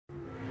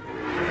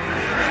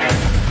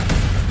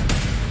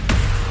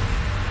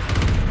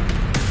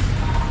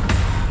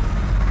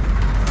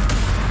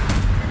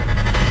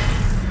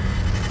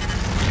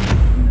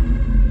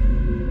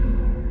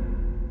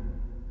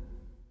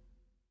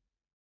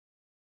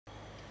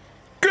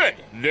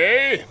Good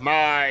day,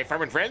 my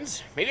farming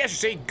friends. Maybe I should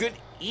say good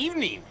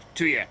evening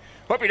to you.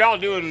 Hope you're all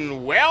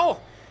doing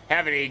well.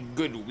 Having a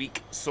good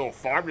week so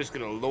far. I'm just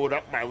going to load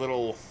up my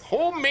little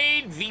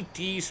homemade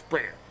VT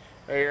sprayer.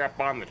 Here up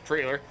on the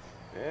trailer.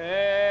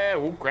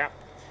 Oh, crap.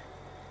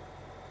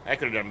 I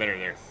could have done better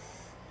there.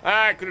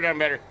 I could have done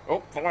better.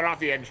 Oh, falling off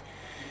the edge.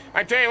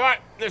 I tell you what,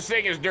 this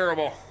thing is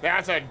durable.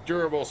 That's a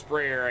durable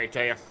sprayer, I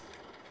tell you.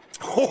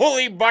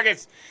 Holy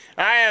buckets.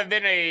 I have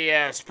been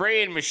a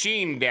spraying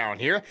machine down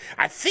here.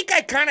 I think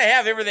I kind of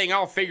have everything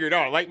all figured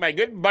out. Like my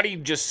good buddy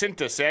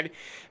Jacinta said,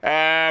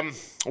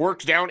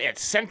 works down at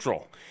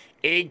Central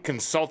Ag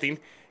Consulting.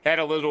 Had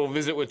a little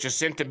visit with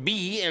Jacinta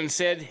B and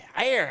said,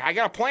 "Hey, I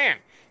got a plan."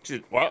 She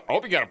said, "Well, I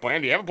hope you got a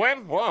plan. Do you have a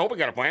plan?" "Well, I hope we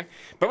got a plan."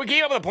 But we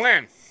came up with a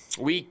plan.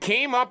 We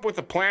came up with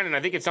a plan, and I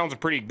think it sounds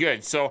pretty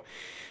good. So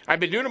I've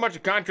been doing a bunch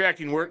of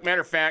contracting work.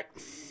 Matter of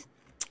fact,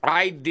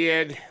 I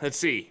did, let's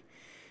see.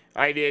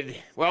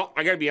 Well,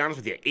 I got to be honest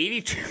with you,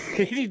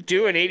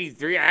 82 and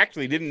 83 I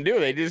actually didn't do.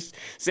 They just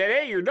said,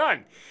 "Hey, you're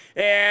done."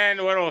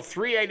 And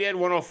 103 I did,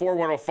 104,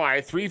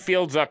 105. 3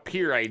 fields up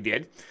here I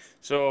did.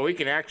 So we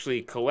can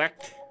actually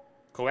collect.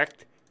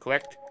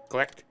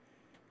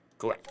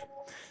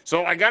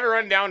 So I got to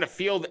run down to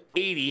field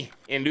 80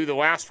 and do the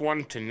last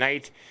one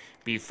tonight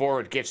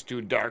before it gets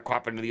too dark.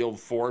 Hop into the old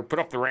Ford, put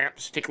up the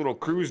ramps, take a little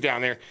cruise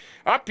down there.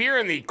 Up here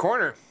in the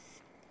corner,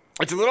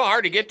 it's a little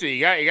hard to get to.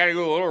 You got to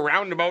go a little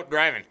roundabout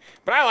driving.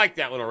 But I like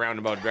that little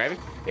roundabout driving.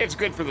 It's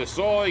good for the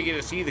soul. You get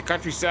to see the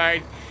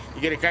countryside.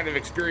 You get to kind of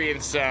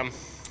experience some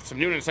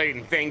new and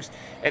exciting things.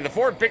 And the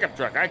Ford pickup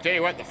truck, I tell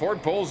you what, the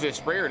Ford pulls this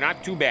sprayer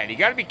not too bad. You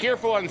got to be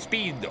careful on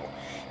speed, though.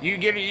 You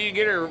get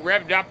her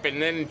revved up,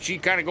 and then she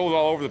kind of goes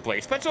all over the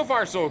place. But so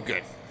far, so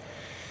good.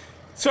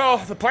 So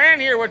the plan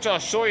here, which I'll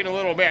show you in a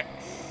little bit,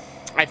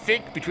 I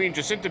think between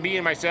Jacinta B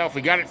and myself,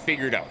 we got it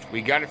figured out.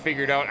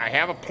 I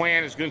have a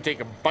plan. It's going to take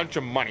a bunch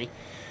of money.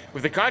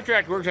 With the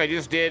contract works I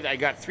just did, I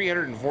got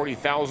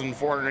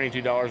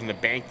 $340,492 in the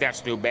bank.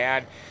 That's no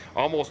bad.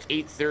 Almost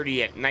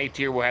 8:30 at night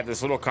here. We'll have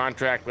this little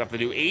contract we have to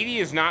do. 80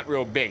 is not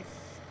real big.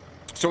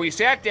 So we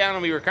sat down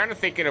and we were kind of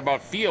thinking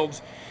about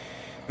fields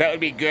that would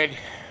be good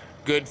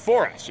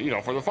for us,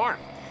 for the farm.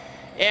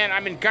 And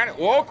I've been kind of,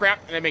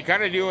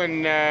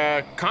 doing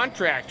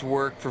contract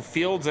work for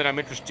fields that I'm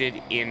interested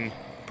in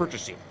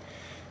purchasing.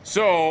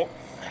 So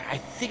I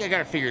think I got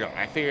it figured out.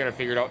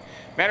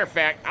 Matter of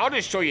fact, I'll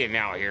just show you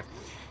now here.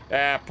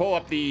 Pull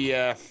up the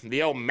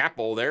old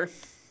Mapo there.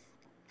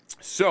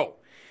 So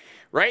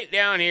right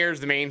down here is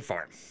the main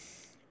farm.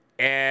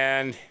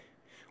 And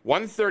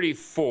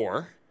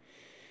 134,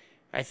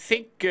 I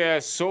think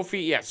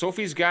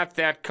Sophie's got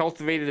that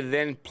cultivated and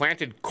then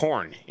planted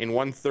corn in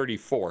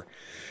 134.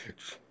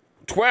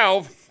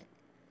 12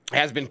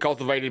 has been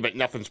cultivated, but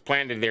nothing's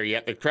planted there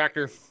yet. The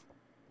tractor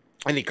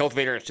and the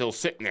cultivator are still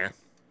sitting there.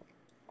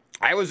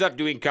 I was up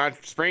doing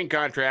spraying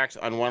contracts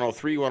on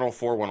 103,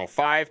 104,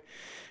 105,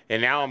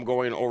 and now I'm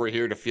going over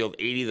here to field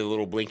 80, the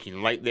little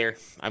blinking light there.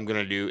 I'm going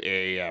to do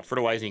a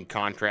fertilizing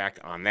contract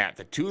on that.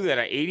 The two that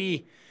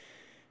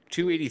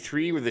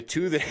 283 were the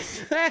two that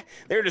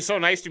they were just so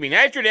nice to me.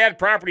 Nitrogen Dad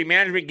Property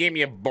Management gave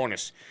me a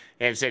bonus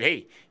and said,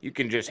 "Hey, you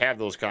can just have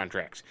those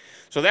contracts."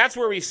 So that's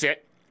where we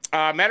sit.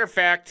 Matter of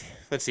fact,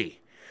 let's see.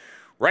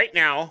 Right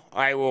now,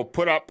 I will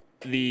put up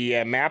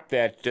the map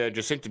that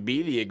Jacinta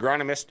B, the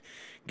agronomist,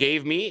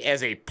 gave me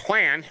as a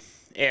plan,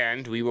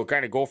 and we will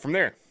kind of go from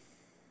there.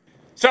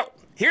 So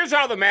here's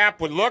how the map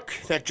would look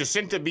that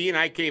Jacinta B and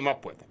I came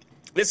up with.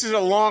 This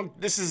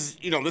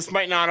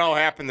might not all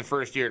happen the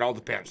first year. It all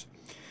depends.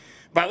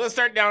 But let's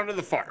start down to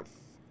the farm.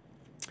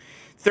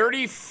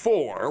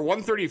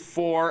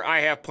 134,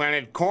 I have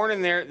planted corn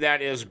in there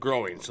that is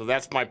growing. So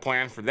that's my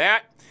plan for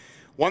that.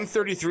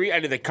 133, I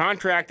did the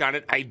contract on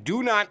it. I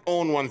do not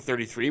own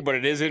 133, but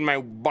it is in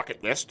my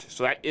bucket list.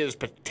 So that is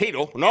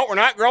potato. No, we're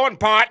not growing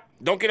pot.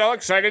 Don't get all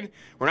excited.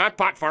 We're not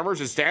pot farmers.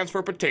 It stands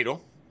for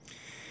potato.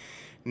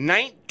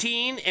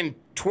 19 and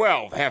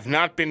 12 have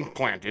not been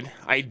planted.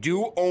 I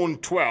do own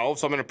 12,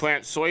 so I'm going to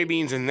plant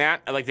soybeans in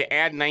that. I'd like to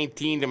add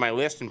 19 to my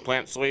list and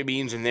plant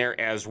soybeans in there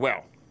as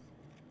well.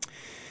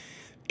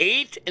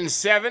 8 and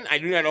 7 I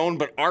do not own,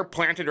 but are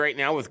planted right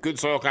now with good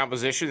soil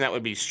composition. That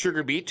would be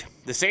sugar beet.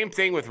 The same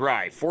thing with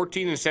rye.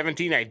 14 and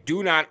 17 I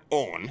do not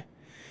own,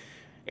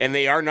 and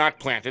they are not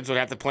planted, so I'd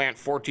have to plant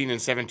 14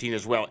 and 17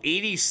 as well.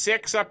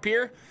 86 up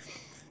here,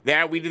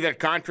 that we did that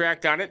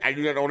contract on it. I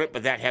do not own it,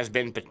 but that has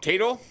been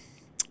potato.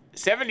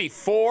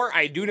 74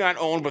 I do not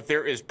own, but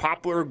there is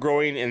poplar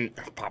growing in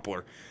poppy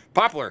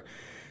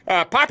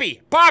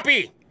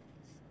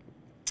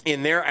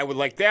in there. I would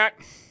like that.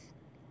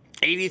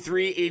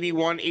 83,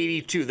 81,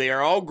 82. They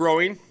are all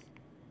growing.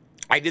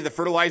 I did the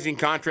fertilizing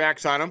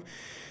contracts on them.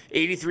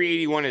 83,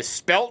 81 is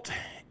spelt,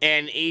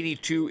 and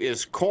 82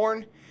 is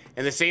corn.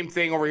 And the same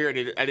thing over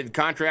here. I did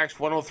contracts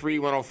 103,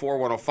 104,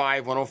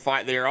 105,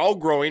 105. They are all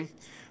growing.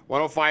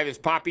 105 is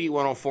poppy,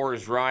 104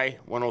 is rye,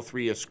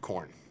 103 is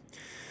corn.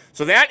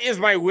 So that is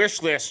my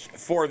wish list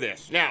for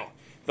this. Now,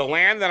 the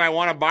land that I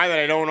want to buy that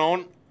I don't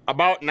own,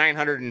 about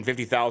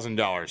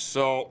 $950,000.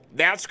 So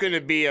that's going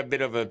to be a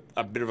bit of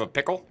a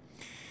pickle.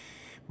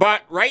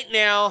 But right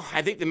now,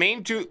 I think the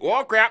main two.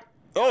 Oh crap!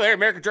 Oh, there,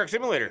 American Truck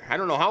Simulator. I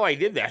don't know how I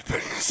did that,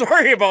 but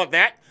sorry about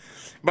that.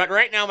 But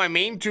right now, my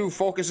main two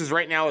focuses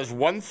right now is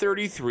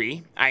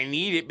 133. I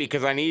need it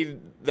because I need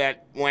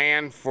that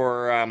land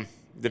for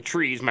the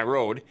trees, my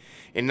road.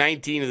 And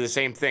 19 is the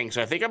same thing.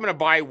 So I think I'm going to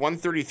buy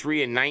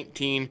 133 and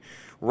 19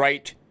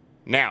 right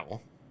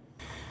now.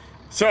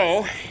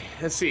 So,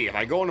 let's see. If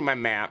I go into my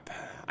map,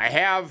 I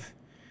have,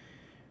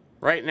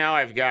 right now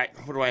I've got,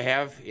 what do I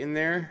have in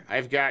there?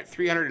 I've got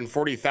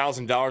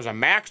 $340,000. I'm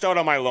maxed out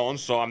on my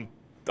loans, so I'm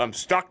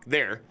stuck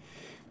there.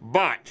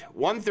 But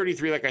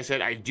 133, like I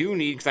said, I do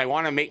need because I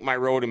want to make my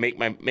road and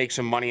make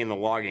some money in the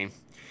logging.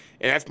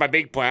 And that's my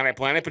big plan. I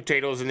planted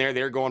potatoes in there.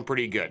 They're going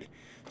pretty good.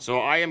 So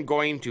I am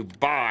going to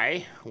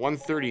buy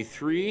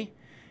 133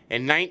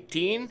 and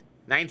 19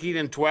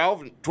 and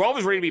 12. 12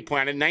 is ready to be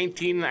planted.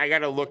 19, I got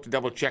to look to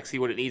double check, see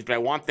what it needs, but I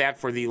want that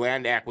for the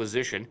land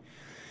acquisition.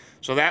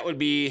 So that would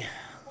be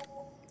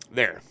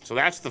there. So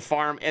that's the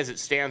farm as it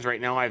stands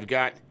right now. I've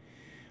got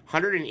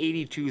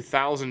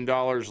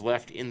 $182,000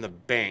 left in the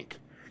bank.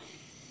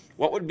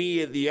 What would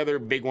be the other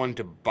big one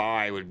to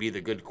buy would be the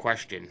good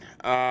question.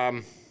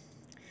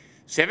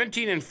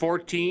 17 and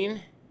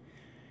 14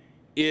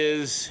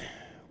 is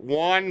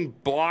one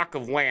block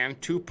of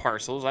land, 2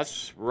 parcels.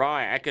 That's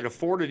right. I could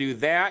afford to do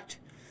that.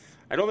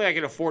 I don't think I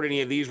could afford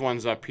any of these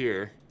ones up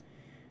here.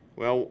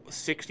 Well,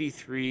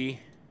 63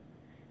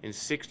 and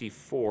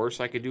 64,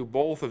 so I could do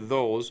both of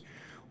those.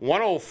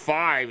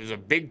 105 is a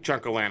big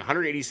chunk of land,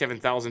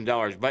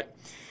 $187,000, but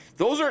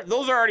those are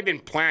already been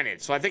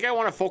planted. So I think I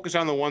want to focus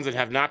on the ones that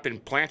have not been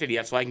planted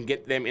yet so I can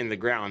get them in the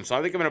ground. So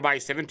I think I'm going to buy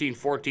 17,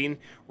 14.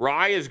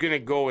 Rye is going to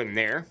go in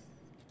there.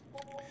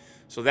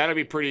 So that'll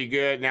be pretty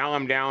good. Now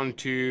I'm down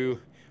to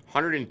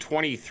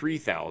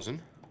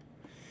 123,000.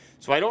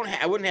 So I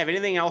wouldn't have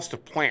anything else to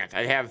plant.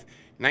 I'd have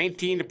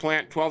 19 to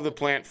plant, 12 to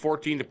plant,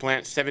 14 to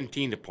plant,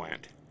 17 to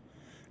plant.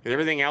 Because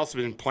everything else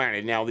has been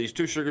planted. Now these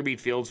 2 sugar beet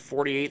fields,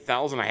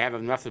 48,000. I have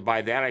enough to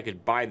buy that. I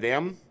could buy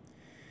them.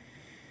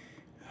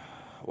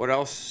 What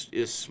else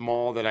is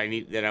small that I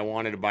need that I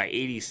wanted to buy?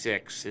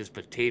 86 is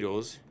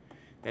potatoes.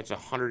 That's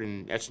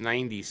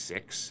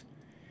 96.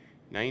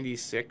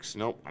 96.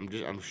 Nope,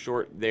 I'm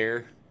short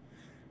there.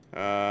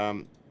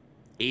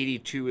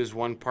 82 is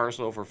one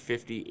parcel for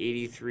 50.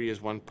 83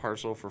 is one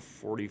parcel for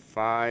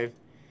 45.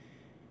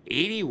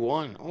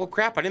 81. Oh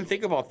crap, I didn't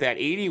think about that.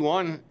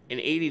 81 and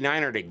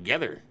 89 are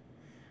together.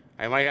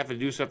 I might have to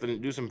do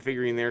some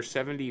figuring there.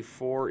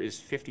 74 is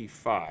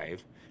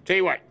 55. Tell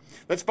you what,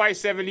 let's buy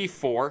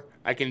 74.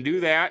 I can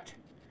do that.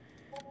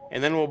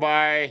 And then we'll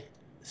buy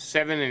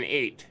 7 and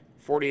 8.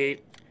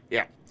 48.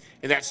 Yeah.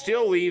 And that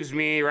still leaves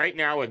me right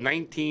now with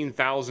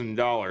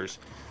 $19,000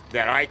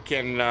 that I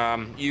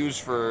can use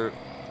for,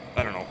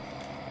 I don't know,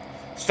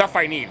 stuff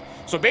I need.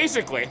 So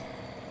basically,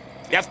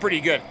 that's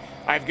pretty good.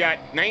 I've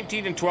got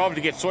 19 and 12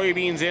 to get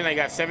soybeans in. I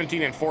got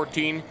 17 and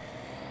 14,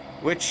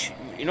 which,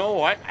 you know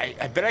what?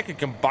 I bet I could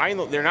combine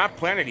those. They're not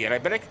planted yet. I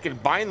bet I could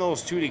combine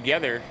those two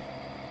together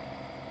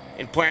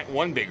and plant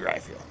one big rye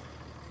field.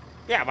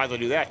 Yeah, I might as well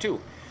do that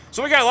too.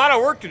 So we got a lot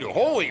of work to do.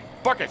 Holy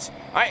buckets.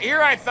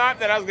 I thought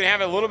that I was going to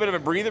have a little bit of a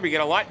breather. We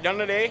get a lot done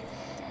today.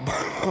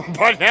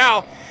 But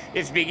now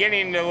it's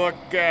beginning to look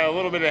a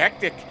little bit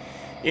hectic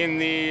in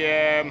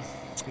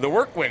the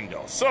work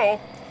window. So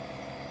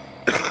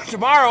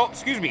tomorrow,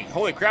 excuse me,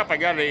 holy crap, I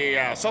got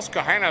a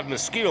Susquehanna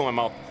mosquito in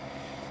my mouth.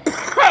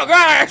 Oh God,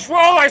 I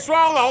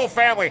swallowed the whole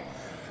family.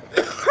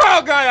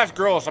 Oh God, that's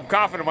gross. I'm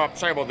coughing them up.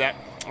 Sorry about that.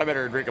 I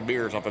better drink a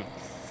beer or something.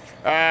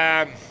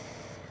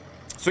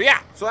 So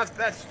yeah, so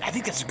that's I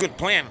think that's a good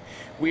plan.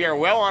 We are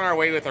well on our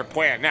way with our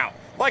plan. Now,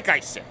 like I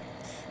said,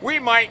 we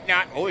might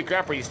not, holy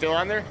crap, are you still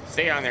on there?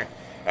 Stay on there.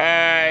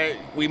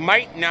 We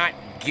might not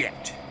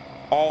get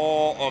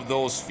all of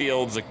those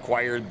fields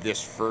acquired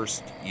this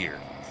first year.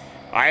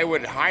 I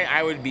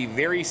would be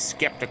very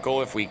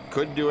skeptical if we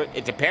could do it.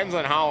 It depends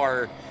on how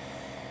our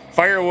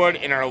firewood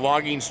and our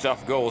logging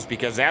stuff goes,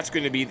 because that's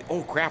going to be,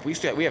 oh crap, we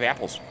have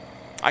apples.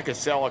 I could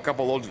sell a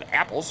couple loads of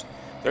apples.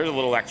 There's a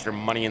little extra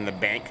money in the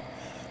bank.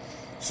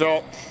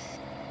 So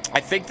I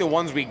think the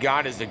ones we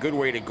got is a good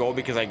way to go,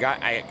 because I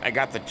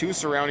got the 2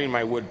 surrounding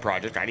my wood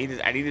project. I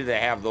needed to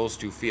have those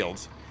 2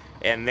 fields.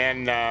 And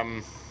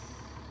then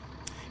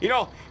you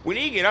know, when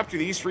you get up to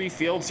these 3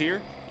 fields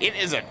here, it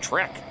is a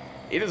trek.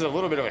 It is a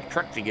little bit of a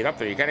trek to get up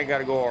there. You kind of got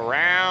to go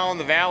around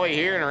the valley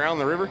here and around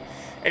the river.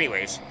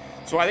 Anyways,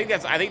 so I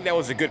think that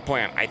was a good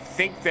plan. I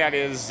think that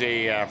is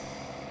a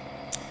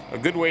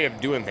good way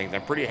of doing things.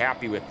 I'm pretty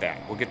happy with that.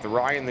 We'll get the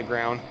rye in the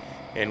ground,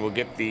 and we'll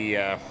get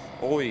the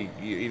holy,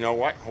 you know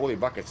what? Holy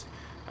buckets.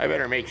 I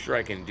better make sure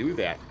I can do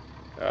that.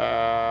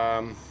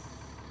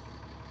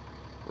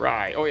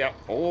 Rye. Oh yeah.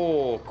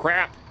 Oh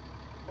crap.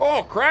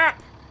 Oh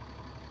crap.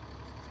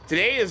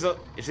 Is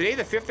today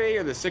the 5th day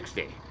or the 6th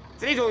day?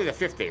 Today's only the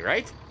 5th day,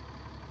 right?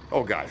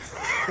 Oh God.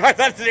 I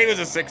thought today was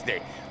the 6th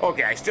day.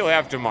 Okay, I still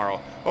have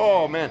tomorrow.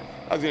 Oh man,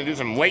 I was gonna do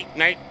some late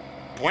night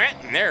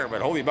planting there,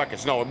 but holy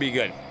buckets, no, it'll be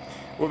good.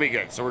 we'll be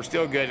good. So we're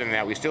still good in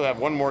that. We still have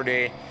one more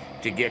day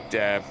to get,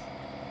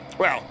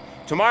 well,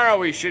 tomorrow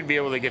we should be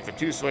able to get the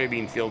 2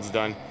 soybean fields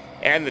done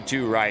and the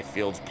 2 rye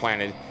fields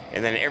planted.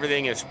 And then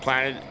everything is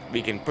planted.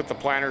 We can put the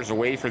planters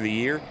away for the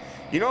year.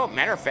 You know,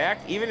 matter of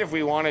fact, even if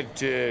we wanted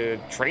to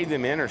trade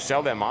them in or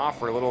sell them off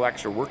for a little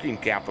extra working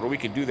capital, we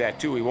could do that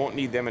too. We won't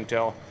need them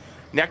until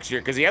next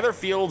year, because the other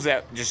fields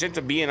that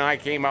Jacinta B and I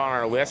came out on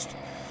our list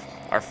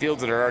are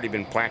fields that have already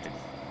been planted.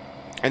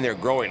 And they're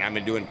growing. I've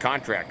been doing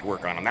contract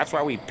work on them. That's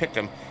why we picked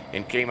them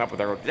and came up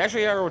with our rotation. Did I show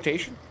you our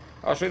rotation?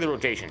 I'll show you the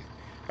rotation.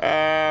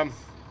 The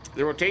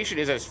rotation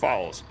is as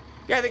follows.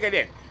 Yeah, I think I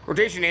did.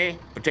 Rotation A,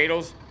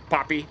 potatoes,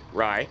 poppy,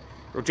 rye.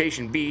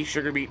 Rotation B,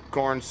 sugar beet,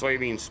 corn,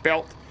 soybean,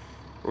 spelt.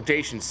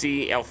 Rotation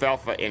C,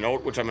 alfalfa, and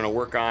oat, which I'm going to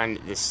work on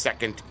the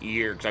second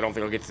year, because I don't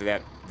think I'll get to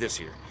that this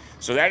year.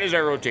 So that is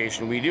our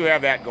rotation. We do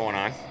have that going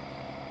on.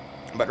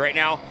 But right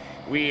now,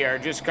 we are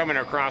just coming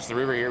across the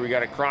river here. We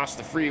got to cross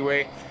the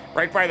freeway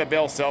right by the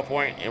Bell cell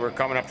point, and we're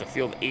coming up to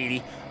field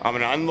 80. I'm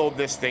going to unload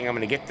this thing. I'm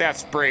going to get that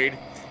sprayed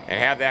and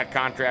have that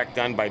contract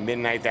done by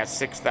midnight.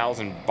 That's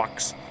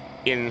 $6,000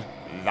 in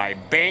thy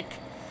bank.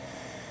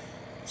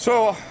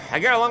 So I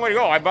got a long way to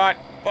go. I bought,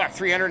 what,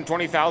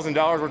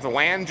 $320,000 worth of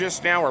land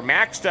just now. We're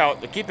maxed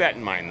out. Keep that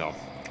in mind, though.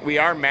 We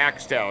are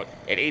maxed out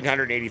at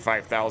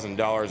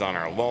 $885,000 on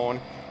our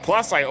loan.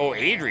 Plus, I owe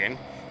Adrian,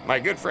 my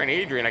good friend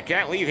Adrian. I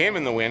can't leave him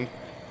in the wind.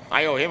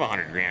 I owe him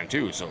 $100 grand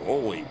too. So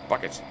holy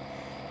buckets.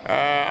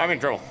 I'm in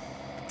trouble.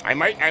 I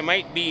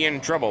might be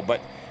in trouble,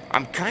 but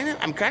I'm kind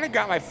of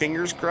got my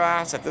fingers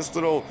crossed that this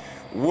little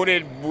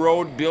wooded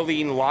road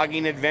building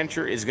logging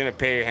adventure is going to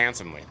pay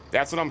handsomely.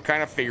 That's what I'm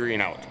kind of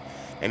figuring out.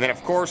 And then,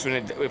 of course,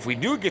 if we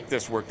do get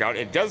this worked out,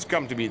 it does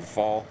come to be the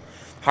fall,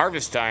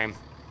 harvest time.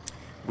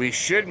 We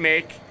should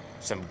make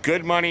some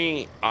good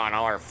money on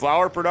all our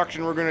flour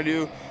production we're going to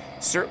do,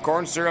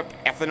 corn syrup,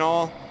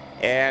 ethanol,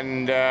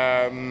 and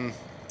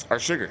our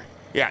sugar.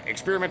 Yeah,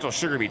 experimental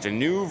sugar beets, a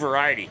new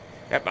variety.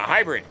 A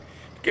hybrid.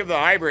 Give the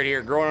hybrid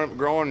here,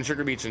 growing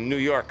sugar beets in New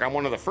York. I'm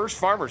one of the first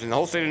farmers in the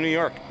whole state of New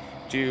York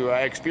to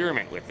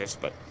experiment with this,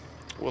 but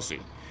we'll see.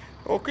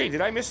 Okay,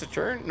 did I miss a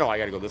turn? No, I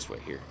got to go this way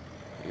here.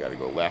 You got to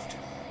go left.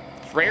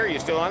 Sprayer, you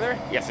still on there?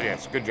 Yes, it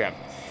is. Good job.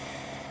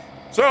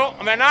 So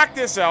I'm gonna knock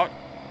this out.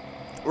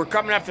 We're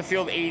coming up to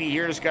field 80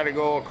 here. Just got to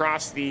go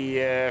across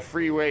the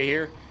freeway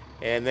here,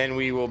 and then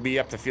we will be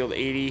up to field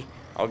 80.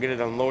 I'll get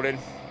it unloaded.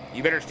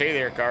 You better stay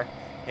there, car,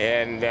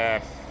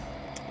 and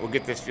we'll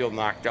get this field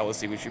knocked out. Let's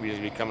see. We should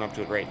be coming up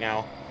to it right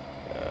now.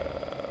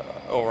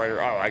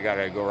 I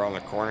gotta go around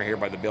the corner here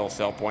by the Bill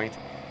cell point,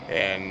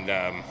 and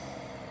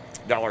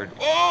dollar.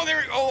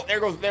 Oh, there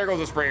goes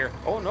the sprayer.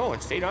 Oh no,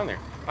 it stayed on there.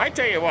 I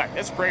tell you what,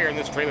 this sprayer and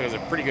this trailer does a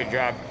pretty good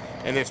job,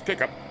 and this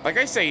pickup. Like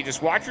I say, you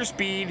just watch your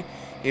speed.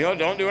 You know,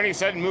 don't do any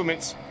sudden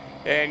movements,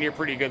 and you're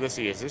pretty good. Let's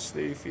see, is this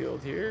the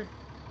field here?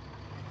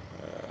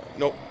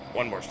 Nope.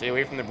 One more. Stay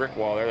away from the brick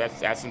wall there.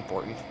 That's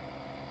important.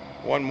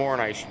 One more,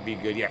 and I should be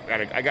good. Yeah,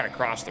 I gotta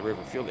cross the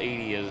river. Field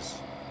 80 is,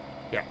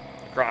 yeah,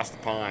 across the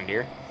pond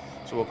here.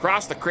 So we'll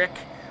cross the creek.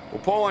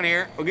 We'll pull in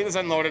here. We'll get this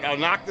unloaded. I'll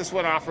knock this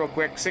one off real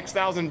quick.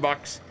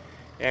 $6,000,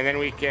 and then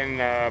we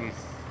can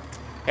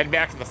head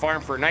back to the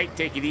farm for a night.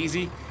 Take it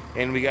easy,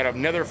 and we got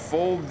another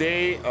full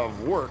day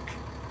of work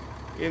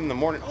in the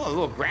morning. Oh, a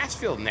little grass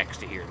field next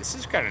to here. This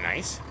is kind of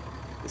nice.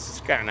 This is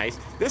kind of nice.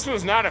 This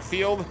was not a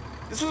field.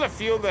 This was a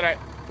field that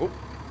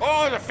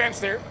oh, there's a fence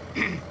there.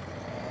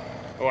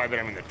 Oh, I bet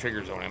I'm in the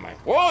trigger zone, am I?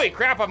 Holy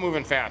crap, I'm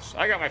moving fast.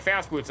 I got my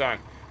fast boots on.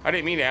 I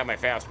didn't mean to have my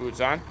fast boots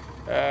on.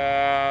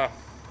 Oh,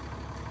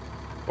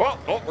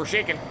 we're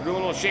shaking. We're doing a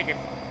little shaking.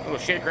 A little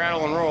shake,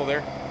 rattle, and roll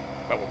there.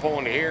 But we'll pull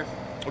into here.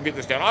 We'll get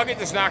this done. I'll get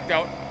this knocked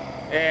out.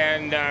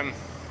 And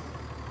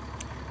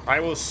I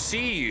will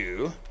see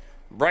you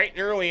bright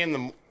and early in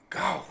the...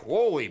 God,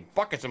 holy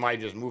buckets am I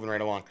just moving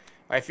right along.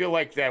 I feel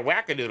like that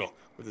wackadoodle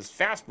with his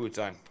fast boots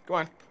on. Go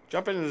on.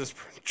 Jump into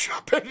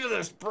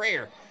this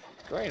sprayer.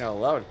 Crying out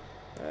loud.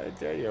 I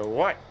tell you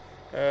what.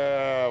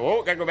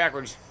 Whoa, gotta go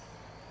backwards.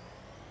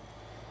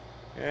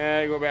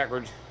 Go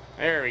backwards.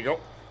 There we go.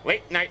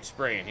 Late night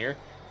spraying here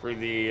for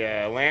the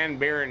Land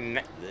Baron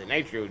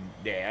Nitro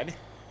Dad.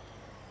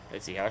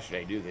 Let's see, how should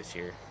I do this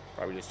here?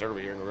 Probably just start over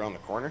here and go around the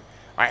corner.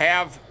 I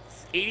have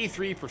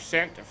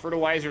 83% of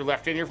fertilizer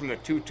left in here from the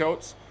 2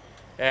 totes.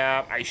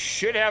 I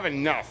should have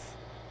enough,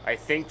 I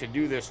think, to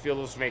do this field.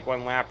 Let's make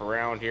one lap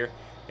around here,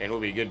 and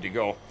we'll be good to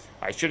go.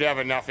 I should have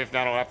enough. If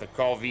not, I'll have to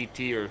call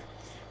VT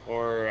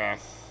or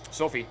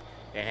Sophie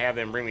and have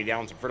them bring me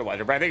down some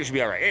fertilizer. But I think it should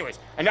be all right. Anyways,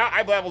 and now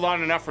I've babbled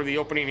on enough for the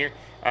opening here.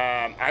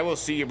 I will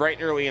see you bright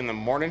and early in the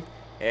morning,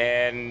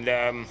 and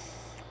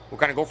we'll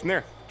kind of go from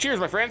there. Cheers,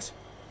 my friends.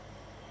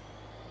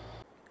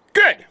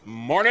 Good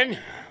morning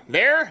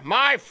there,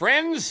 my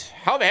friends.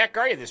 How the heck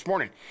are you this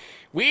morning?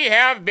 We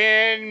have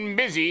been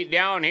busy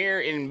down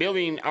here in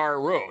building our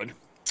road.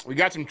 We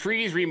got some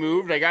trees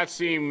removed. I got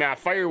some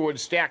firewood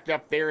stacked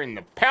up there in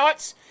the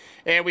pallets,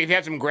 and we've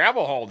had some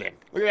gravel hauled in.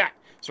 Look at that.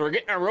 So we're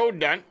getting our road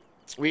done.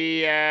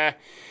 We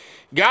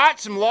got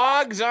some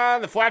logs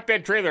on the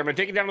flatbed trailer. I'm going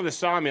to take it down to the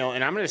sawmill,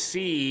 and I'm going to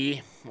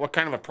see what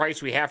kind of a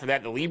price we have for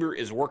that. The Lieber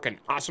is working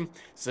awesome.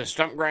 It's the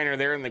stump grinder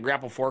there and the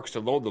grapple forks to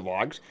load the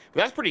logs.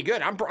 But that's pretty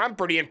good. I'm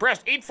pretty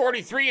impressed.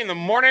 8:43 in the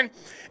morning.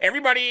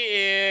 Everybody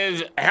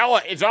is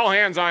it's all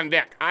hands on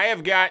deck. I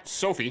have got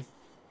Sophie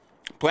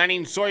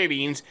planting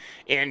soybeans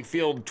in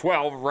field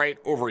 12 right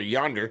over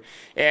yonder.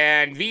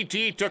 And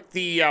VT took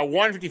the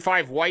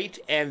 155 white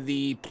and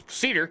the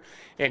cedar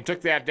and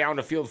took that down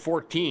to field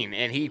 14.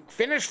 And he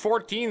finished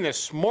 14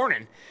 this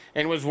morning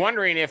and was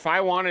wondering if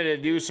I wanted to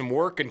do some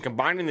work and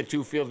combining the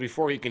two fields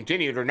before he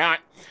continued or not.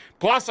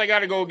 Plus, I got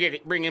to go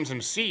bring him some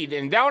seed.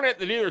 And down at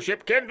the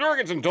dealership, Ken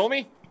Jorgensen told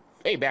me,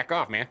 hey, back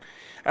off, man.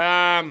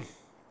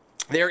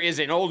 There is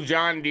an old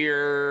John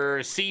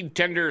Deere seed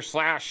tender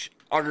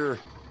 / auger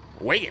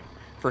wagon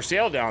for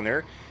sale down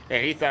there,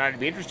 and he thought I'd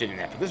be interested in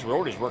that. But this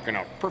road is working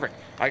out perfect.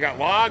 I got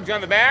logs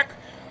on the back.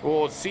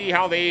 We'll see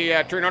how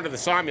they turn out to the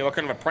sawmill, what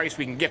kind of a price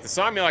we can get. The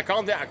sawmill, I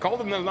called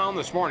them down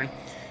this morning,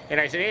 and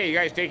I said, hey, you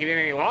guys taking in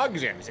any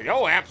logs in? He said,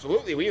 oh,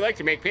 absolutely. We like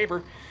to make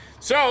paper.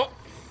 So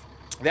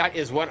that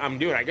is what I'm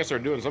doing. I guess they're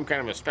doing some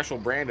kind of a special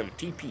brand of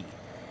TP.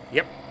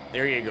 Yep,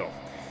 there you go.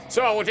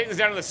 So we'll take this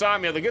down to the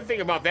sawmill. The good thing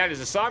about that is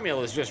the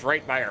sawmill is just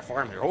right by our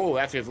farm here. Oh,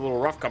 that's a little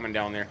rough coming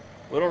down there.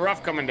 A little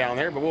rough coming down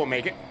there, but we'll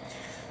make it.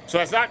 So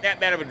it's not that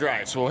bad of a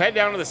drive. So we'll head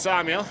down to the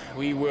sawmill.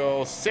 We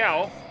will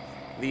sell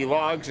the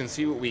logs and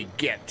see what we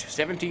get.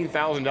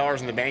 $17,000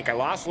 in the bank. I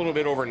lost a little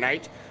bit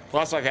overnight.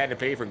 Plus I've had to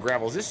pay for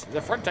gravel. Is this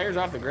the front tires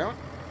off the ground?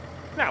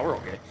 No, we're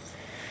okay.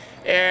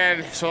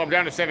 And so I'm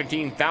down to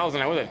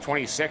 17,000. I was at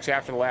 26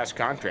 after the last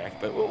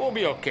contract, but we'll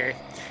be okay.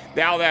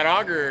 Now that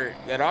auger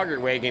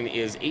wagon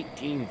is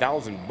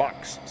 18,000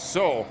 bucks.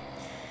 So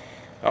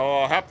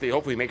I'll have to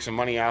hopefully make some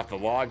money off the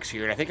logs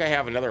here. And I think I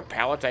have another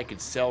pallet I could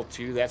sell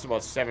too. That's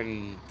about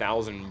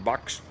 7,000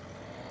 bucks.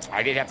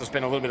 I did have to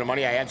spend a little bit of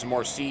money. I had some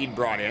more seed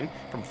brought in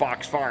from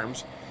Fox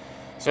Farms.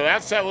 So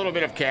that's a little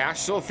bit of cash.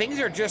 So things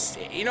are just,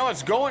 you know,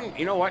 it's going,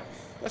 you know what?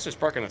 Let's just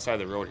park on the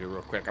side of the road here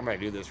real quick. I'm going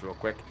to do this real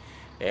quick.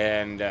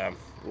 And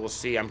we'll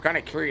see. I'm kind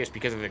of curious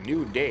because of the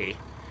new day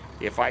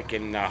if I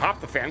can hop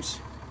the fence,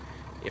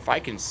 if I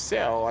can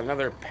sell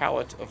another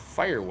pallet of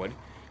firewood.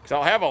 Because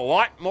I'll have a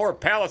lot more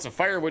pallets of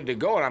firewood to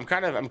go, and I'm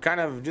kind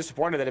of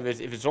disappointed that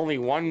if it's only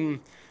one,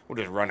 we'll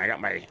just run. I got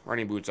my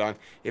running boots on.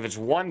 If it's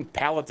one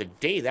pallet a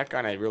day, that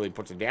kind of really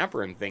puts a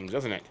damper in things,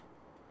 doesn't it?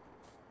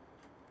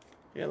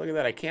 Yeah, look at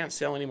that. I can't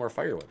sell any more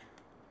firewood.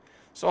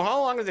 So how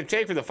long does it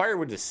take for the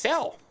firewood to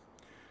sell?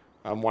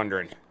 I'm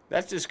wondering.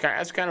 That's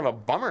kind of a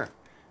bummer.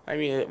 I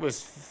mean, it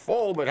was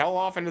full, but how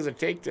often does it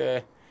take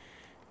to?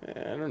 I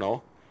don't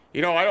know.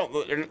 You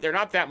know, they're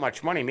not that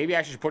much money. Maybe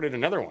I should put in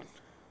another one.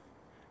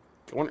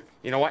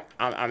 You know what?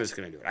 I'm just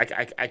going to do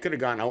it. I could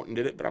have gone out and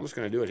did it, but I'm just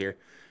going to do it here.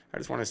 I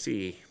just want to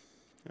see.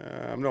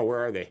 No, where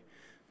are they?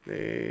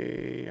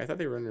 I thought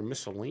they were under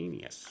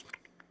miscellaneous.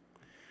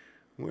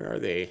 Where are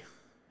they?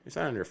 It's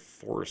not under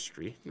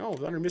forestry. No,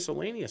 it's under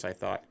miscellaneous, I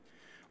thought.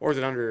 Or is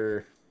it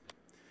under...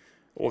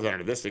 Oh, it's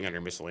under this thing under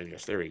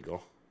miscellaneous. There we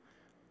go.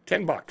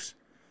 10 bucks.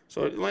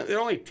 So they're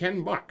only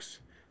 10 bucks.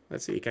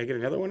 Let's see. Can I get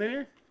another one in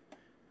here?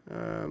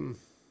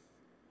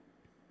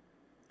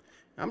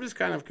 I'm just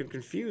kind of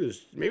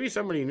confused. Maybe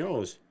somebody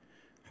knows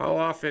how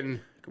often...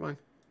 Come on.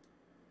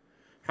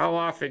 How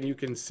often you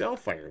can sell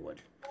firewood.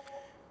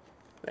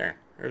 There's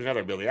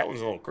another Billy. That one's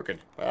a little crooked.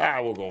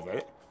 We'll go with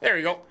it. There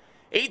we go.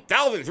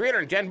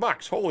 8,310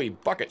 bucks. Holy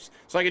buckets.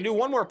 So I can do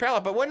one more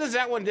pallet, but when does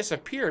that one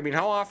disappear? I mean,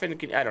 how often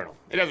can... I don't know.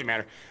 It doesn't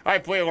matter. I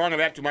play along with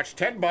that too much.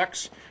 10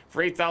 bucks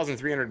for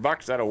 8,300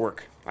 bucks. That'll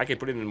work. I can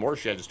put it in more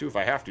sheds too if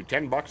I have to.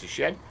 10 bucks a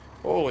shed.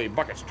 Holy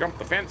buckets. Jump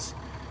the fence.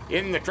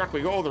 In the truck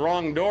we go. The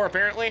wrong door,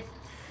 apparently.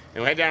 And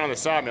we'll head down on the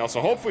sawmill. So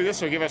hopefully this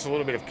will give us a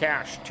little bit of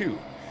cash too.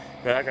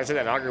 But like I said,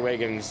 that auger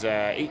wagon's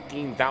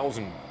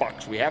 18,000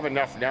 bucks. We have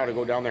enough now to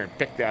go down there and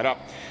pick that up.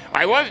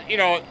 I was, you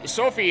know,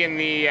 Sophie in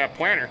the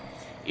planter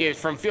is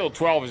from field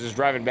 12 is just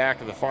driving back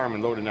to the farm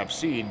and loading up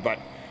seed, but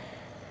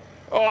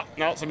oh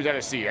no, somebody's out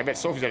of seed. I bet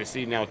Sophie's out of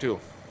seed now too.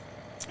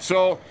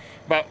 So,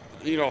 but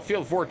you know,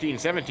 field 14,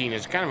 17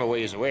 is kind of a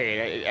ways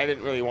away. I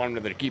didn't really want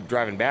them to keep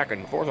driving back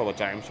and forth all the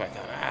time, so I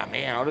thought,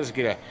 man,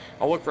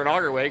 I'll look for an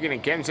auger wagon.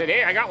 And Ken said,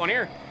 hey, I got one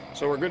here,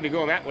 so we're good to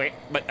go that way.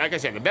 But like I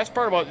said, the best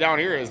part about down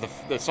here is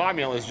the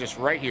sawmill is just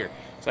right here.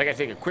 So I got to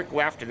take a quick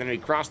left, and then we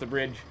cross the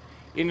bridge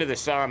into the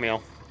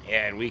sawmill,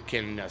 and we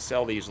can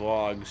sell these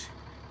logs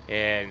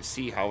and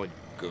see how it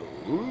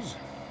goes.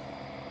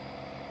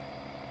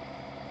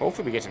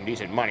 Hopefully we get some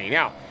decent money.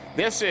 Now,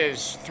 this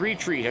is 3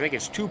 trees. I think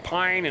it's 2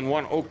 pine and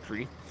 1 oak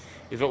tree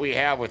is what we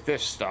have with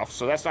this stuff.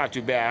 So that's not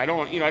too bad. I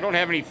don't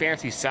have any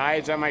fancy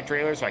sides on my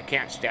trailer, so I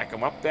can't stack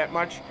them up that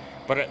much.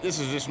 But this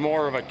is just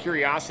more of a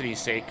curiosity's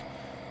sake.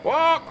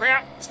 Whoa,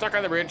 crap! Stuck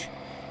on the bridge.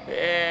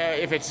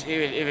 If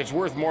it's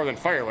worth more than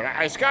firewood,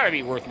 it's got to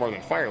be worth more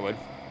than firewood.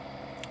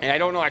 And I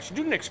don't know. I should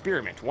do an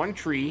experiment. 1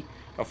 tree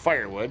of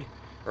firewood.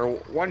 Or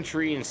 1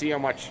 tree and see how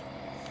much.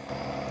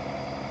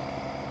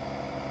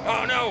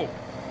 Oh no!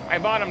 I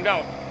bottomed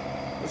out.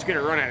 Let's get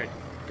a run at it.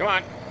 Come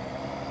on.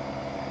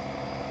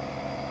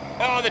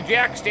 Oh, the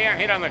jack stand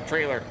hit on the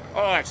trailer.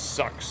 Oh, that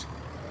sucks.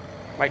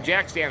 My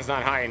jack stand's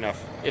not high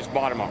enough. It's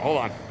bottom up. Hold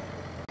on.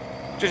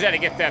 Just had to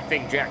get that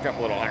thing jacked up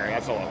a little higher.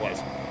 That's all it was.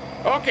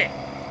 Okay,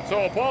 so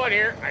we'll pull it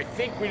here. I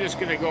think we're just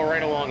going to go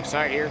right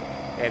alongside here,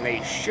 and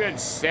they should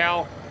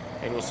sell,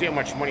 and we'll see how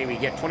much money we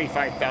get.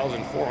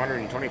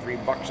 25,423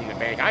 bucks in the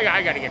bank.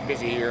 I got to get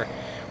busy here.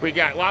 We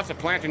got lots of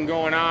planting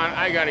going on.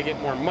 I got to get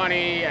more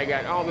money. I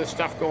got all this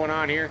stuff going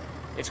on here.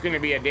 It's going to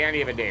be a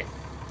dandy of a day.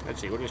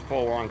 Let's see. We'll just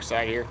pull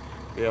alongside here.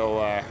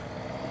 They'll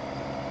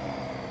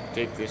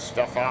take this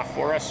stuff off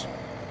for us.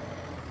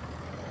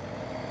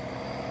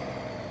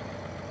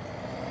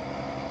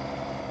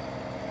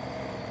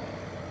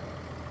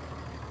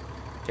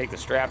 Take the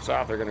straps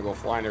off. They're going to go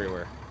flying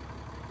everywhere.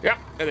 Yep,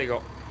 there they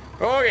go.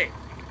 Okay.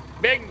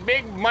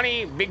 Big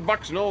money, big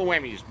bucks, no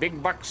whammies.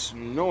 Big bucks,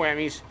 no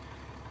whammies.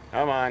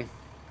 Come on.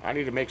 I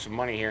need to make some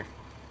money here.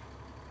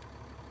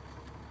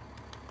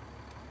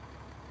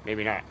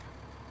 Maybe not.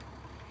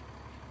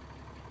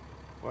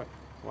 What?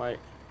 Why?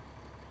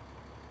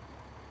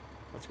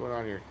 What's going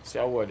on here?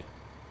 Sell wood.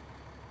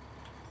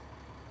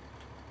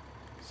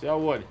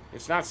 Sell wood.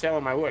 It's not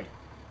selling my wood.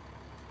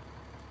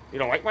 You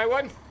don't like my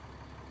wood?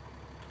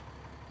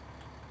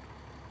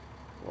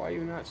 Why are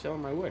you not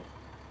selling my wood?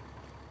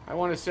 I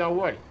want to sell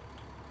wood.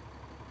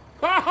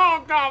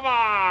 Oh, come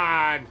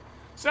on!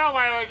 Sell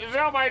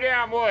my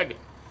damn wood.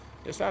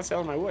 It's not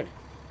selling my wood.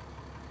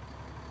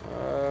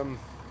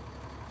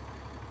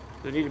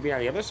 Does it need to be on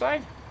the other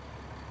side?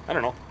 I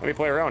don't know. Let me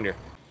play around here.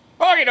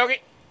 Okie dokie.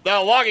 The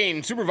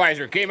logging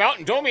supervisor came out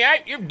and told me,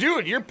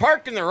 dude, you're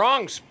parked in the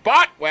wrong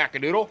spot,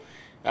 wackadoodle.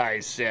 I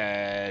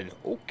said,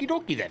 okie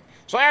dokie then.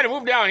 So I had to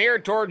move down here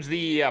towards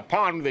the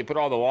pond where they put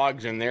all the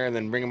logs in there and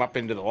then bring them up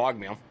into the log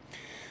mill.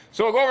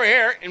 So we'll go over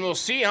here and we'll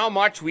see how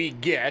much we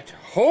get.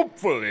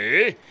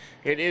 Hopefully,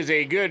 it is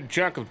a good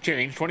chunk of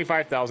change.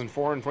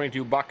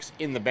 25,422 bucks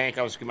in the bank.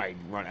 I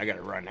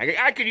gotta run.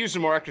 I could use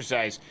some more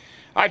exercise.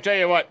 I tell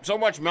you what, so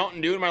much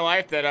Mountain Dew in my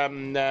life that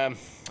I'm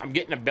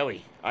getting a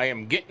belly. I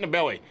am getting a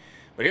belly.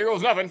 But here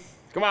goes nothing.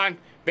 Come on,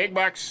 big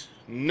bucks,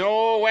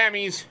 no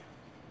whammies.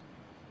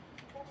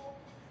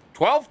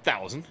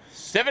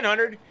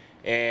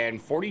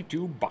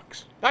 12,742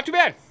 bucks. Not too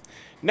bad.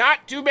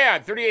 Not too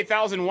bad.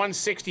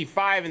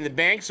 38,165 in the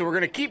bank. So we're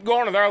going to keep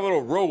going with our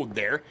little road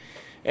there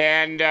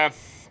and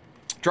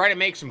try to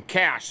make some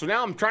cash. So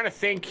now I'm trying to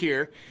think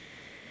here.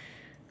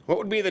 What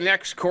would be the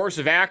next course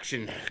of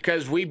action?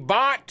 Because we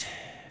bought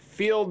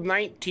field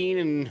 19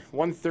 and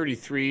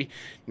 133.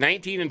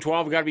 19 and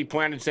 12 got to be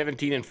planted.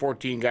 17 and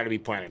 14 got to be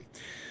planted.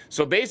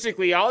 So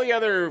basically all the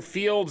other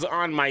fields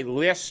on my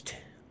list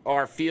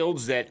are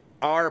fields that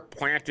are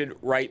planted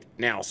right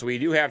now. So we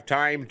do have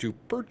time to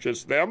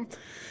purchase them.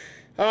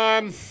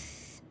 81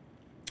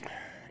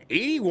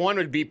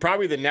 would be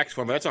probably the next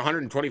one, but that's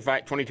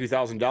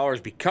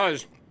 $22,000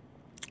 because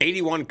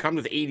 81 comes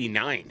with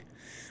 89.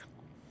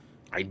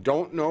 I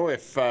don't know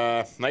if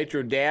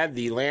Nitro Dad,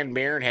 the land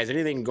baron, has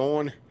anything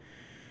going.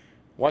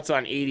 What's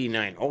on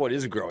 89? Oh, it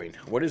is growing.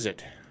 What is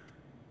it?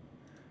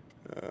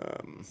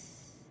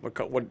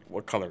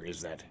 What color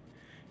is that?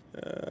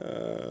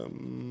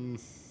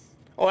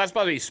 Oh, that's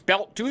probably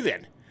spelt too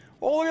then.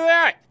 Oh, look at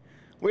that.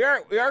 We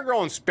are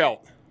growing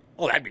spelt.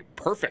 Oh, that'd be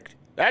perfect.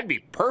 That'd be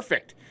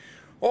perfect.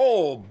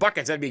 Oh,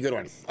 buckets, that'd be a good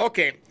one.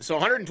 Okay, so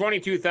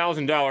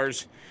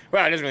 $122,000.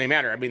 Well, it doesn't really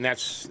matter. I mean,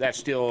 that's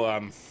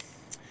still,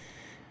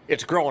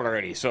 it's growing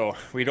already, so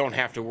we don't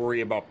have to worry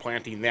about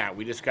planting that.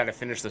 We just got to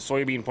finish the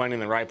soybean planting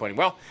and the rye planting.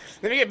 Well,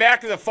 let me get back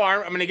to the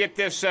farm. I'm going to get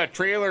this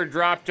trailer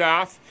dropped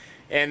off,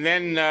 and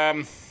then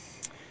I'm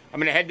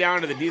going to head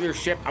down to the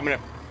dealership. I'm going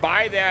to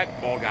buy that.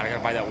 Oh, God, I got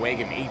to buy that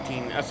wagon.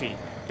 18. Let's see.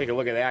 Take a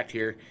look at that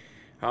here.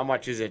 How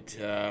much is it?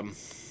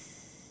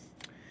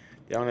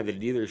 Down at the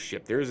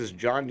dealership. There's this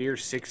John Deere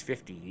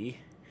 650.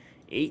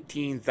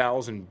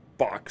 18,000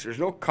 bucks. There's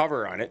no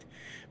cover on it.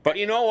 But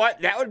you know what?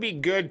 That would be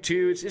good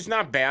too. It's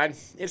not bad.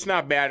 It's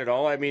not bad at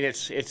all. I mean,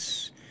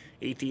 it's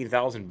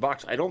 18,000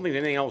 bucks. I don't think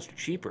anything else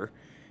cheaper.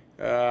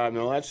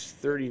 No, that's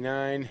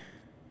 39.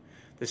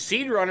 The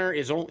seed runner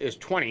is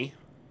 20.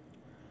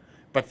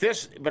 But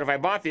if I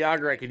bought the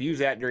auger, I could use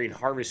that during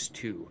harvest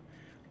too.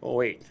 Oh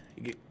wait,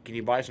 can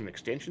you buy some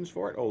extensions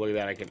for it? Oh, look at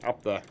that. I can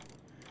up the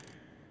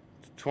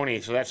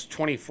 20, so that's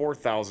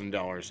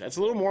 $24,000. That's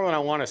a little more than I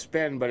want to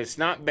spend, but it's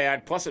not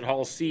bad. Plus it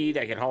hauls seed.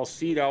 I can haul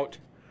seed out.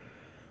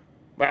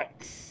 Well,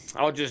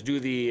 I'll just do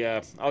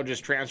the, I'll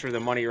just transfer the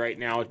money right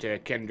now to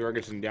Ken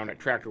Jorgensen down at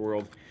Tractor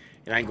World,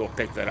 and I can go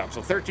pick that up.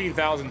 So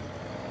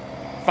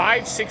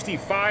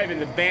 $13,565 in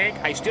the bank.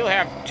 I still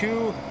have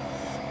 2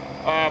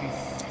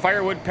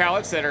 firewood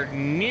pallets that are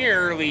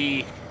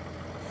nearly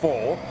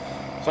full,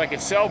 so I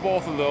could sell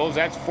both of those.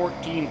 That's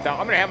 $14,000.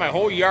 I'm gonna have my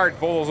whole yard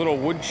full of those little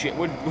wood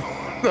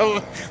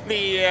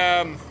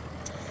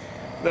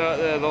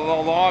the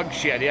log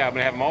shed. Yeah, I'm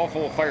gonna have them all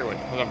full of firewood.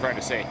 That's what I'm trying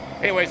to say.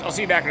 Anyways, I'll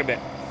see you back in a bit.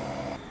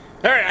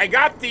 All right, I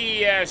got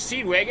the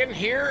seed wagon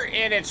here,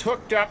 and it's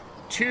hooked up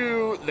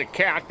to the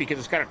cat because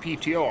it's got a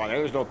PTO on there.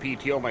 There's no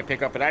PTO on my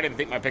pickup, and I didn't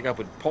think my pickup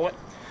would pull it.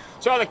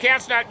 So the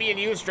cat's not being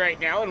used right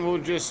now, and we'll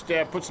just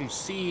put some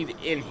seed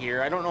in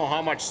here. I don't know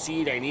how much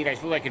seed I need. I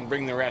suppose I can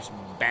bring the rest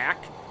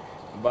back.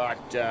 But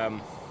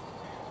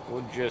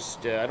we'll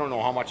just, I don't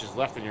know how much is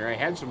left in here. I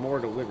had some more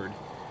delivered.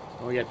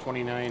 Oh, we got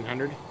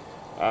 2,900.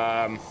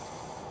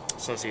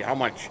 So let's see, how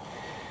much?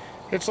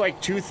 It's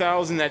like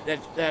 2,000.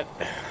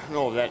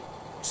 That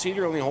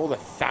cedar only hold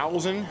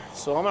 1,000.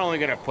 So I'm only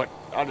gonna put,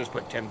 I'll just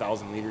put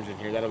 10,000 liters in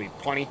here. That'll be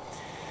plenty.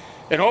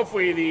 And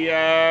hopefully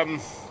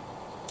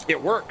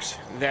it works,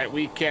 that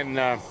we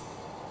can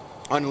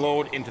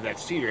unload into that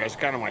cedar. That's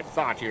kind of my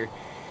thought here.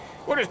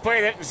 We'll just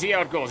play that and see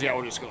how it goes. Yeah,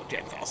 we'll just go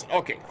 10,000.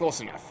 Okay,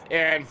 close enough.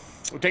 And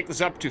we'll take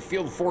this up to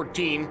field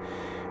 14.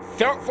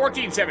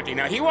 14-17.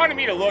 Now, he wanted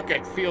me to look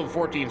at field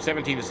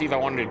 14-17 to see if I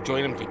wanted to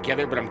join them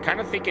together, but I'm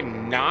kind of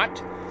thinking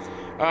not.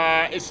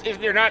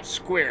 They're not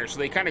square, so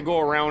they kind of go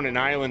around an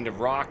island of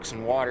rocks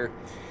and water.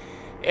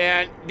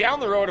 And down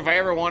the road, if I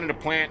ever wanted to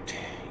plant,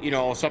 you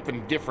know,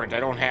 something different, I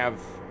don't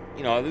have,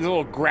 you know, there's a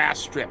little grass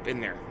strip in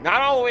there.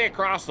 Not all the way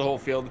across the whole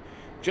field,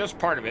 just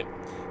part of it.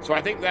 So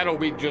I think that'll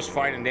be just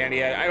fine and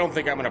dandy. I don't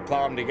think I'm going to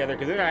plow them together,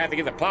 because then I have to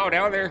get the plow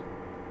down there,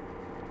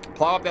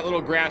 plow up that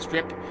little grass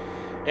strip,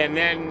 and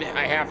then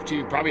I have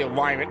to probably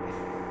lime it.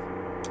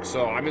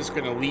 So I'm just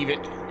going to leave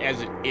it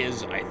as it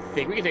is, I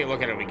think. We can take a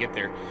look at it when we get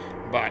there.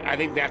 But I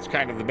think that's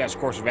kind of the best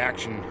course of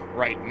action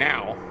right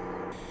now.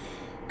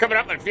 Coming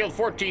up at field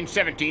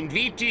 14-17,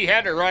 VT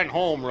had to run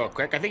home real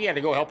quick. I think he had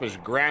to go help his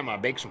grandma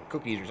bake some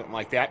cookies or something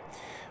like that.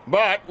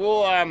 But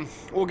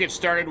we'll get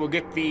started. We'll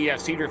get the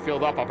cedar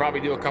filled up. I'll probably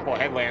do a couple of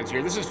headlands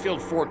here. This is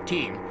field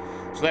 14,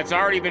 so that's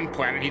already been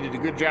planted. He did a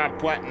good job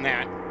planting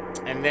that.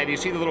 And then you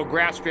see the little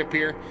grass strip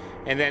here,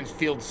 and then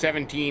field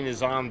 17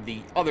 is on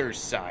the other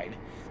side.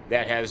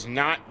 That has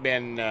not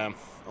been,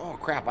 oh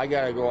crap, I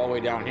gotta go all the way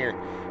down here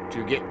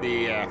to get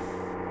the,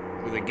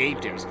 where the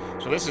gate is.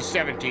 So this is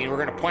 17, we're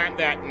gonna plant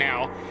that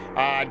now.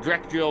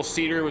 Direct drill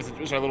cedar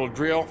with our little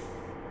drill,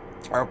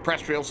 our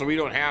press drill, so we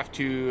don't have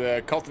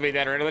to cultivate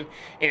that or anything.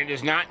 And it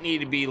does not need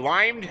to be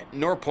limed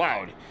nor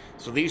plowed.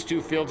 So these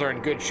two fields are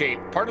in good shape.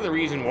 Part of the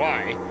reason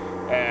why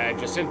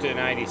Jacinta and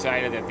I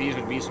decided that these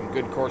would be some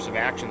good course of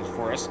actions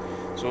for us.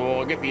 So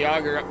we'll get the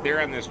auger up there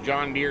on this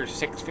John Deere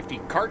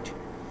 650 cart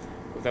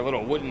with our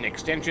little wooden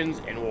extensions,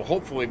 and we'll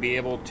hopefully be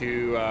able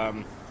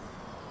to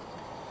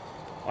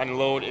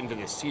unload into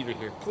the cedar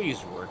here.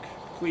 Please work.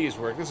 Please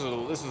work. This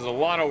is a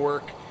lot of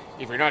work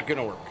if you're not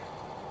gonna work.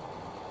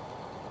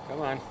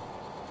 Come on.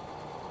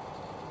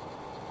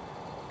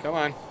 Come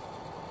on.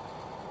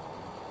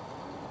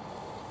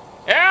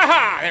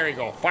 Aha! There we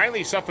go.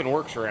 Finally something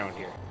works around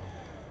here.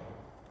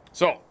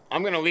 So,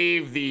 I'm going to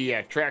leave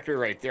the tractor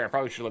right there. I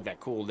probably should let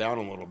that cool down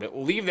a little bit.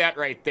 We'll leave that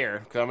right there,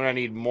 because I'm going to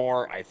need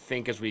more, I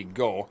think, as we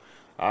go.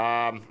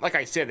 Like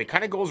I said, it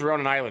kind of goes around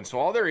an island. So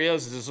all there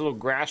is this little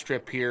grass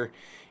strip here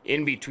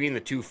in between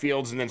the two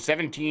fields. And then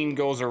 17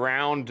 goes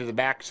around to the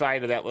back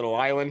side of that little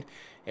island.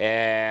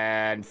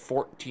 And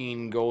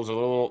 14 goes a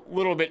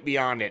little bit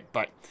beyond it.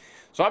 But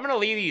so I'm going to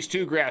leave these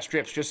two grass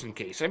strips just in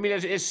case. I mean,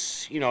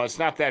 it's you know, it's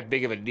not that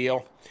big of a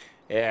deal.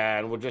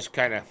 And we'll just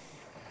kind of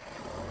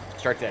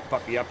start that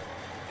puppy up.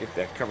 Get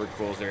that cover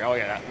closed there. Oh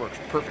yeah, that works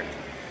perfect.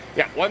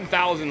 Yeah,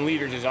 1,000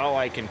 liters is all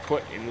I can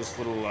put in this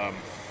little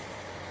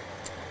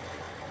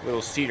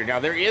little cedar. Now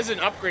there is an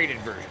upgraded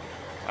version.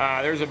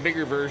 There's a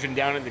bigger version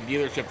down at the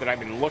dealership that I've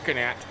been looking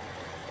at,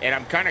 and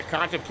I'm kind of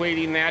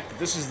contemplating that.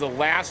 This is the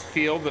last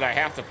field that I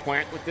have to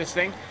plant with this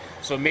thing,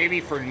 so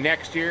maybe for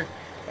next year,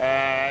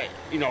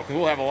 you know, because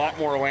we'll have a lot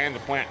more land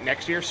to plant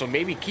next year. So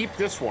maybe keep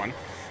this one,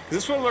 because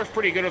this one looks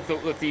pretty good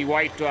with the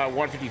white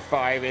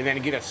 155, and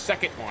then get a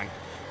second one.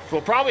 So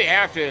we'll probably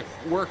have to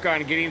work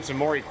on getting some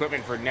more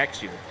equipment for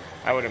next year,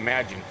 I would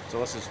imagine. So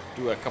let's just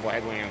do a couple of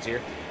headlands here.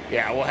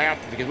 Yeah, we'll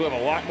have to, because we'll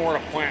have a lot more to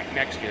plant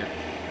next year.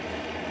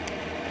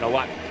 And a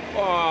lot.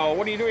 Oh,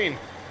 what are you doing?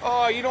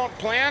 Oh, you don't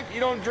plant? You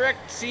don't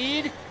direct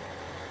seed?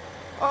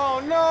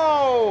 Oh,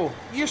 no!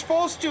 You're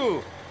supposed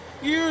to!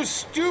 You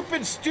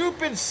stupid,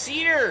 stupid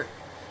cedar!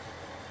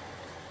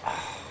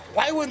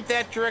 Why wouldn't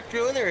that direct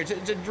drill in there? It's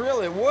a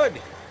drill, it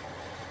would.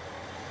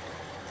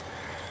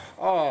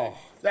 Oh,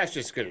 that's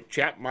just gonna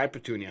chap my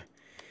petunia.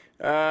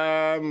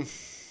 Where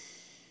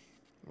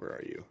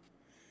are you?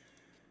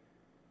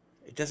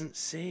 It doesn't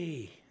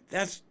say.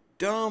 That's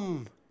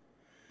dumb.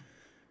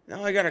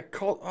 Now I gotta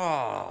call.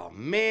 Oh,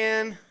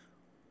 man.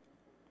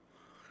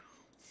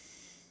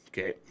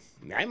 Okay.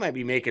 I might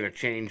be making a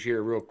change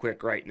here real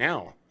quick right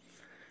now.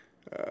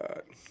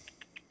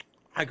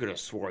 I could have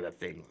swore that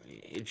thing.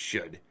 It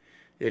should.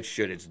 It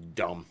should. It's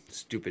dumb.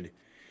 Stupid.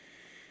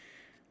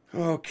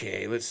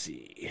 Okay, let's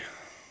see.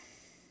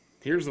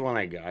 Here's the one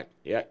I got.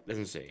 Yeah,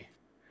 doesn't say.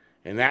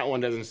 And that one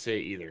doesn't say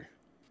either.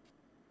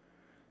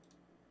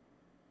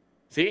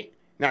 See?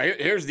 Now,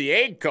 here's the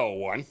AGCO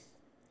one.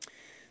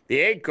 The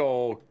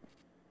AGCO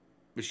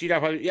machine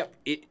up. Yep,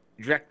 it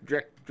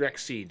direct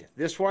seed.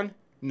 This one,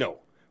 no.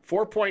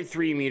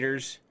 4.3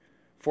 meters,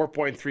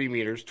 4.3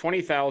 meters,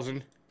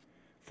 20,000,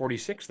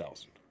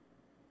 46,000.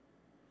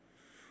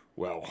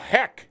 Well,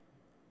 heck.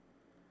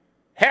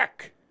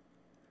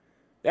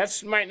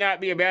 That might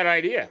not be a bad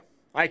idea.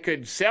 I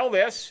could sell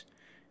this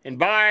and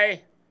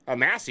buy a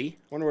Massey.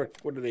 I wonder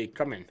what do they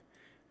come in?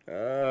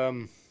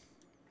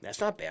 That's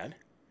not bad.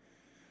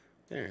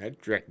 There,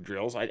 that direct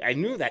drills. I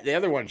knew that. The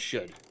other one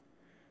should.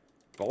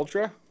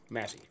 Ultra?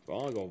 Massey.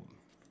 Well, I'll go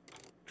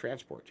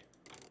transport.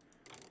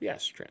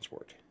 Yes,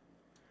 transport. Does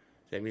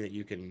that mean that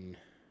you can...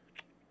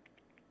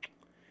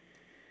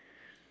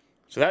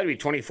 So that would be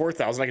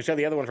 24,000. I can sell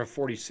the other one for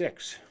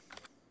 46.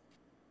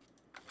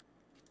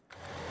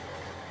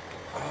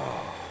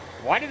 Oh,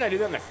 why did I do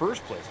that in the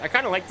first place? I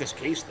kind of like this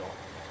case, though.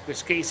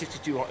 This case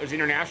 62 is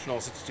international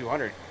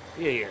 6200.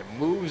 Yeah,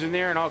 moves in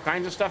there and all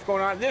kinds of stuff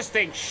going on. This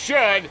thing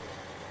should...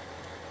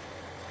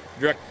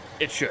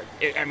 It should.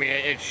 I mean,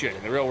 it should.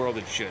 In the real world,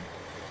 it should.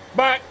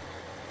 But...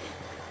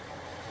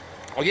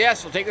 Well,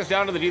 yes, I'll take this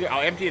down to the dealer.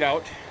 I'll empty it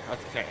out.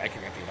 Okay, I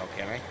can empty it out,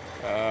 can I?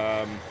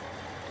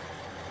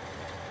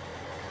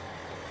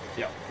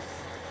 Yeah.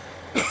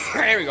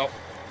 There we go.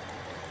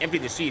 Empty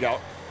the seat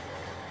out.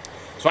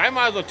 So I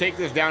might as well take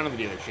this down to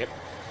the dealership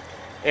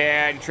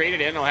and trade it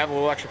in. I'll have a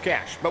little extra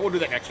cash. But we'll do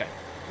that next time.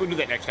 We'll do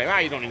that next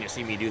time. You don't need to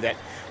see me do that.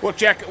 We'll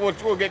check.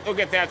 We'll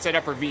get that set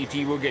up for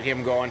VT. We'll get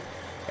him going,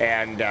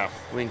 and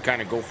we can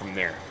kind of go from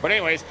there. But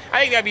anyways,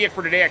 I think that'd be it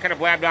for today. I kind of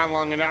blabbed on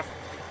long enough,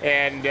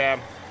 and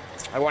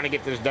I want to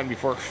get this done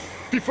before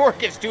it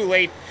gets too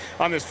late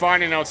on this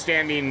fine and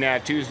outstanding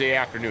Tuesday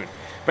afternoon.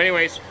 But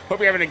anyways, hope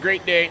you're having a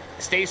great day.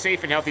 Stay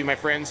safe and healthy, my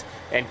friends,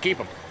 and keep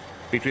them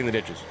between the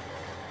ditches.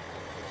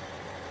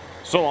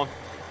 So long.